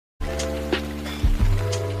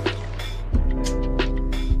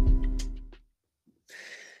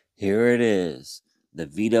Here it is, the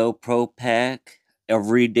Veto Pro Pack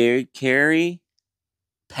Everyday Carry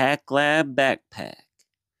Pack Lab Backpack.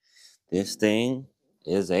 This thing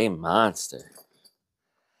is a monster.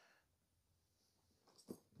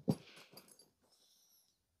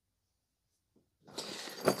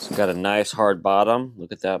 It's got a nice hard bottom.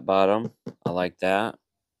 Look at that bottom. I like that.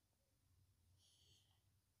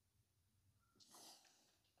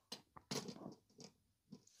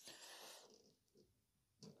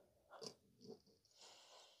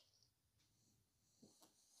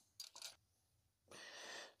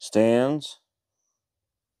 Stands.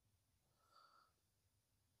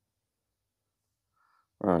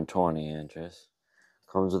 Around 20 inches.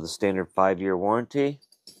 Comes with a standard 5-year warranty.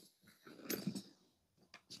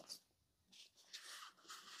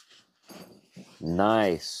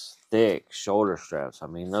 Nice, thick shoulder straps. I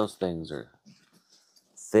mean, those things are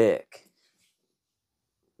thick.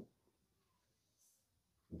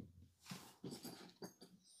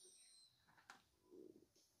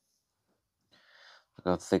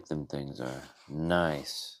 Look how thick them things are.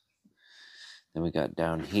 Nice. Then we got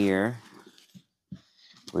down here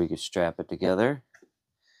where you can strap it together.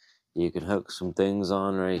 You can hook some things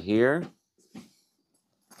on right here.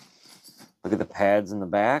 Look at the pads in the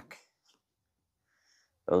back.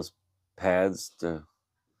 Those pads, the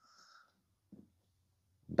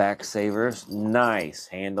back savers. Nice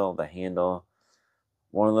handle, the handle.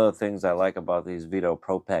 One of the things I like about these Veto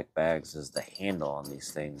Pro Pack bags is the handle on these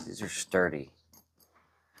things. These are sturdy.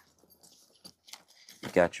 You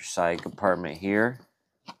got your side compartment here.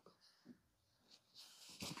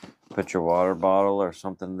 Put your water bottle or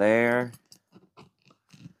something there.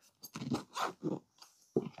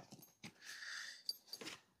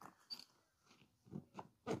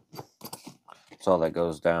 That's all that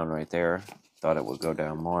goes down right there. Thought it would go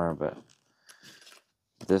down more, but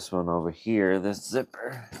this one over here, this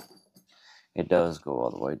zipper, it does go all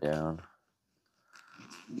the way down.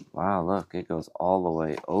 Wow, look, it goes all the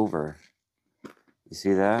way over. You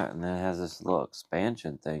see that? And then it has this little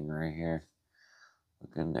expansion thing right here.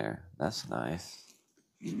 Look in there. That's nice.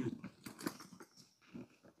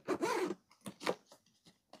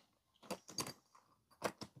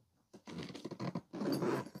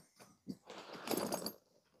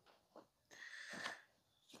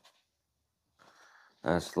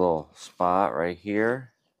 Nice little spot right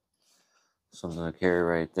here. Something to carry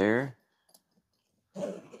right there.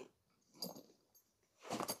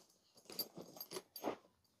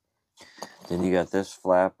 Then you got this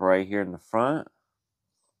flap right here in the front.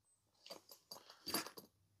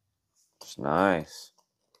 It's nice.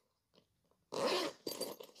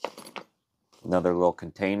 Another little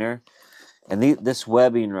container. And this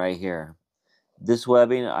webbing right here. This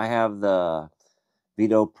webbing, I have the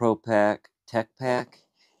Veto Pro Pack Tech Pack.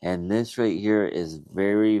 And this right here is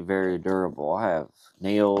very, very durable. I have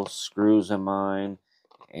nails, screws in mine.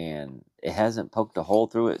 And it hasn't poked a hole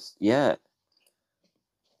through it yet.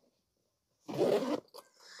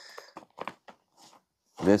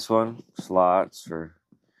 This one, slots for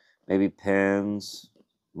maybe pins,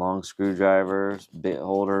 long screwdrivers, bit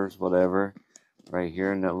holders, whatever. Right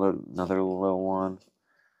here, another little one.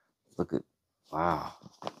 Look at, wow.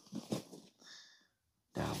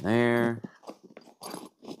 Down there.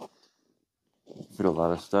 Fit a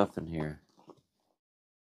lot of stuff in here.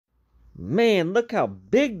 Man, look how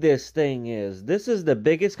big this thing is. This is the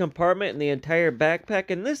biggest compartment in the entire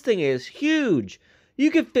backpack, and this thing is huge.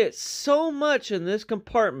 You can fit so much in this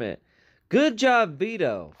compartment. Good job,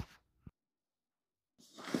 Veto.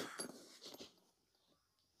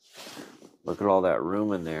 Look at all that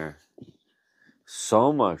room in there.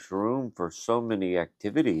 So much room for so many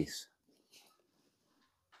activities.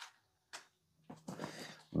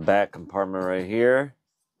 Back compartment right here.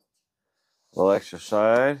 A little extra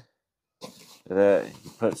side. Look at that.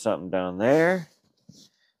 You put something down there.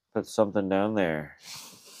 Put something down there.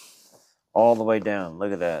 All the way down.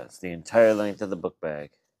 Look at that. It's the entire length of the book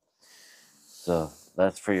bag. So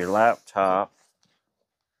that's for your laptop.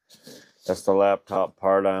 That's the laptop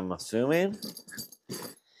part, I'm assuming.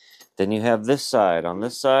 Then you have this side. On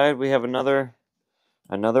this side, we have another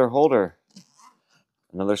holder.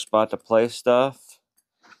 Another spot to place stuff.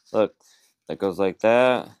 Look, that goes like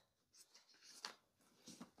that.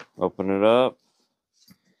 Open it up.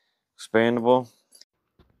 Expandable.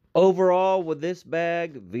 Overall, with this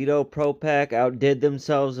bag, Veto Pro Pack outdid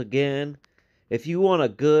themselves again. If you want a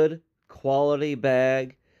good quality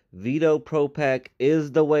bag, Veto Pro Pack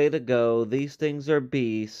is the way to go. These things are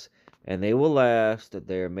beasts, and they will last.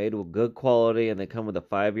 They are made with good quality, and they come with a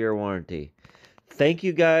 5-year warranty. Thank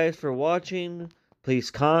you guys for watching.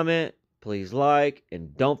 Please comment, please like,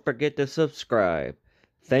 and don't forget to subscribe.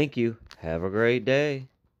 Thank you. Have a great day.